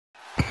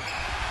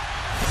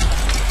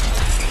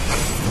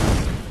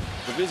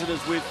The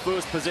visitors with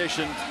first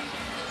possession.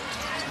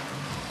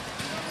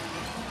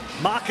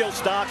 Markel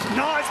Starks,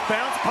 nice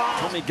bounce pass.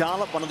 Tommy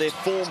Garlop, one of their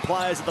form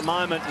players at the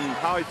moment. And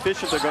how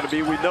efficient they're going to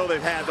be. We know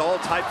they've had all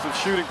types of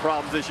shooting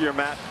problems this year,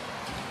 Matt.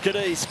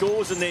 Kadee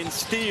scores and then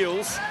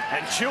steals,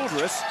 and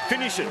Childress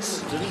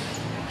finishes.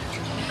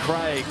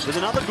 Craig with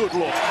another good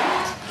look.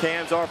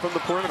 Cans are from the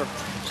perimeter.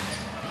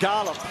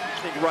 Garlop.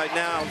 I think right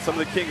now some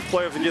of the Kings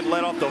players are getting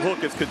let off the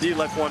hook as Kadee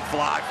lets one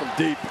fly from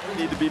deep.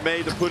 Need to be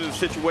made to put in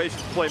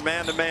situations to play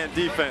man-to-man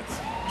defense.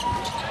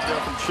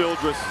 From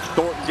Childress,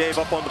 Thornton gave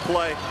up on the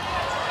play.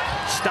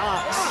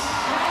 Starks.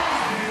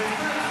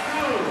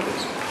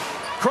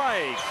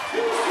 Craig.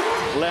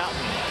 Loughton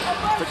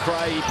for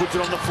Craig. He puts it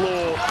on the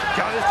floor.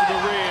 Goes to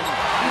the rim.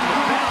 The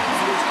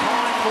bounce is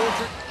Pine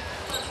Portrait.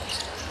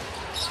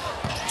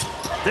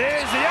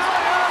 There's the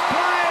other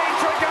play.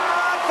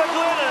 Trigard for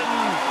Glidden.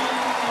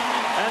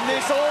 And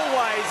this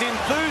always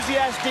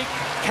enthusiastic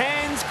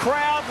Cairns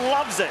crowd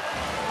loves it.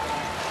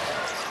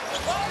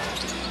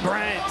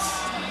 Brants.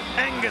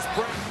 Angus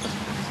Brant.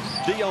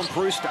 Dion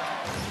Brewster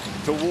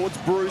towards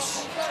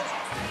Bruce.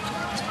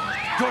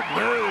 Good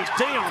move,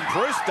 Dion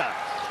Brewster.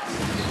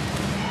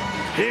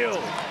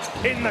 Hill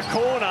in the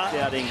corner.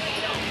 Shouting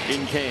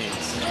in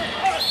Cairns.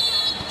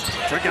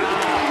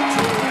 Trigard,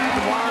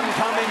 2-1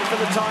 coming for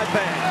the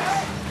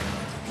Taipans.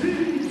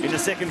 In the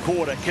second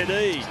quarter,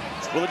 Kadee.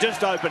 Well, it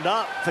just opened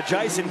up for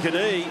Jason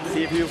Kadee.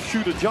 See if he'll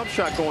shoot a jump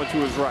shot going to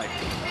his right.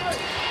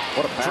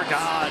 What a pass.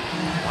 Trigard.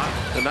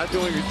 They're not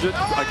doing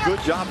a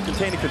good job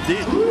containing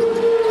Kadee.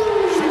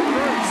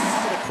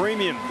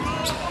 Premium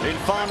in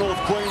far north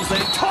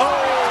Queensland.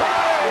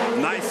 Oh!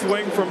 Nice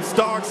swing from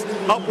Starks,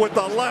 up with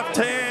the left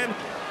hand.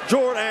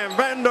 Jordan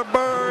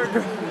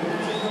Vanderberg.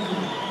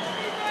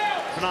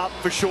 And up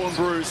for Sean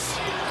Bruce.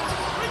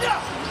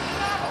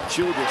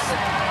 Childress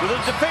with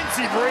a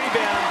defensive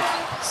rebound.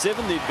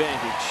 7 the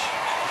advantage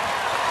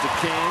to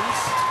Cairns.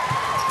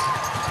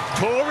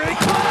 Torrey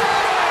Craig!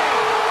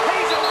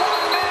 He's a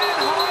one-man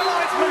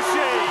highlights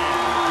machine.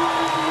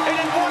 And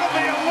it want to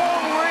be a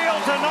long reel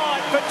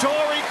tonight for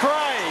Torrey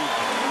Craig.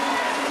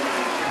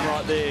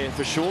 Right there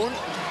for Sean.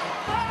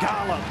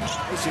 Garlop,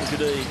 missing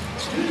Kadee.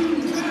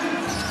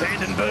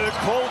 Vandenberg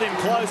called him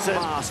closer.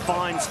 Pass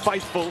finds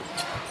Faithful.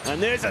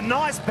 And there's a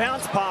nice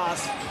bounce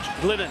pass.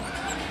 Glidden.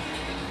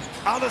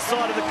 Other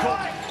side of the court.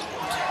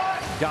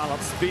 Garlop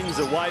spins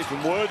away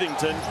from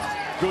Worthington.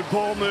 Good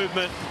ball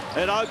movement.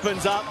 It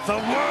opens up for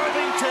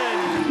Worthington.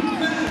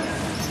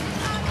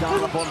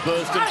 Garlop on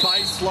Burston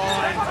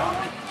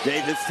baseline.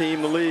 Gave his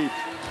team the lead.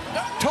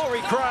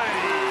 Torrey Craig.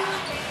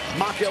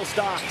 Markel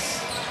Starks.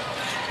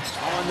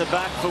 On the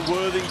back for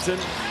Worthington.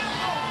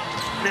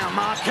 Now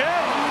Markel.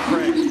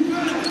 Craig.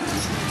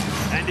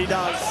 And he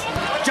does.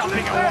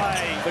 Jumping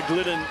away for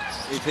Glidden.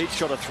 If he'd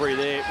shot a 3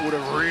 there, it would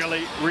have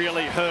really,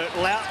 really hurt.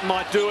 Loughton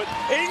might do it.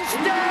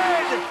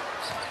 Instead!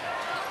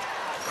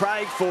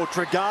 Craig for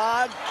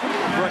Trigard.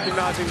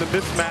 Recognizing the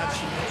mismatch.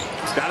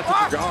 Got it to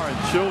Trigard, and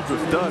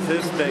Childress does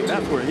his thing.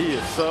 That's where he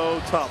is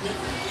so tough.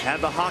 Had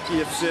the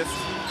hockey assist.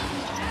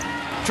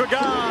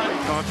 Trigard.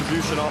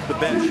 Contribution off the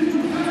bench.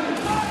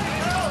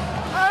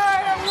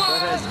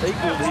 That has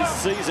equaled his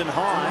season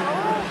high.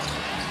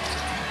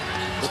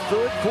 The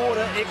third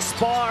quarter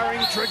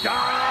expiring.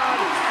 Trigard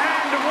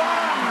and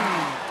one.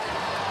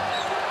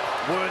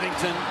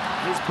 Worthington,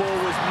 his ball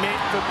was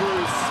meant for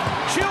Bruce.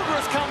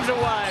 Childress comes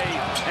away,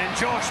 and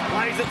Josh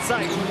plays it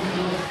safe.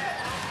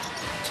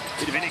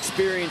 Bit of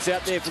inexperience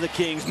out there for the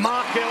Kings.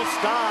 Markel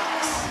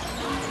Starks.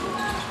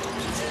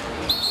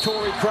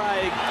 Torrey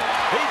Craig,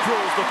 he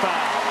draws the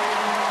foul.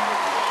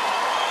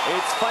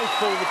 It's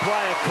Faithful, the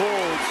player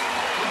called.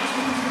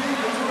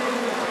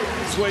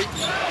 Sweet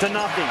to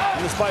nothing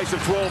in the space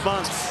of 12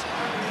 months.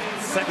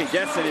 Second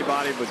guess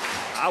anybody, but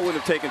I would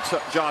have taken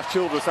Josh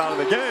Childress out of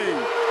the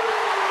game.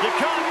 You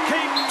can't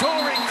keep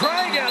Torrey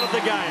Craig out of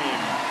the game.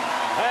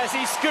 As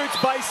he scoots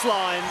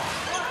baseline,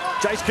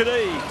 Jace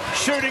Kadee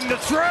shooting the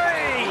 3.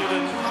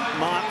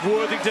 Mark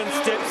Worthington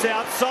steps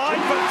outside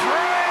for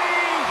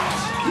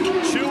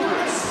 3.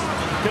 Childress,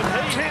 can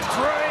he hit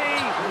 3?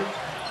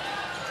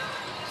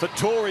 For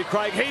Torrey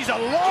Craig, he's a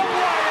long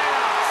way out.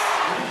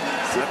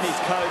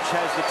 Sydney's coach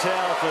has the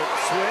towel for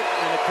Sweat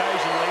and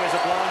occasionally as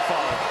a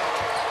blindfold.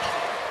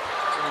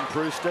 And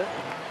Brewster,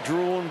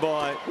 drawn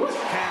by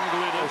Cam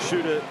Glidden,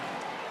 shooter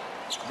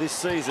this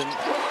season.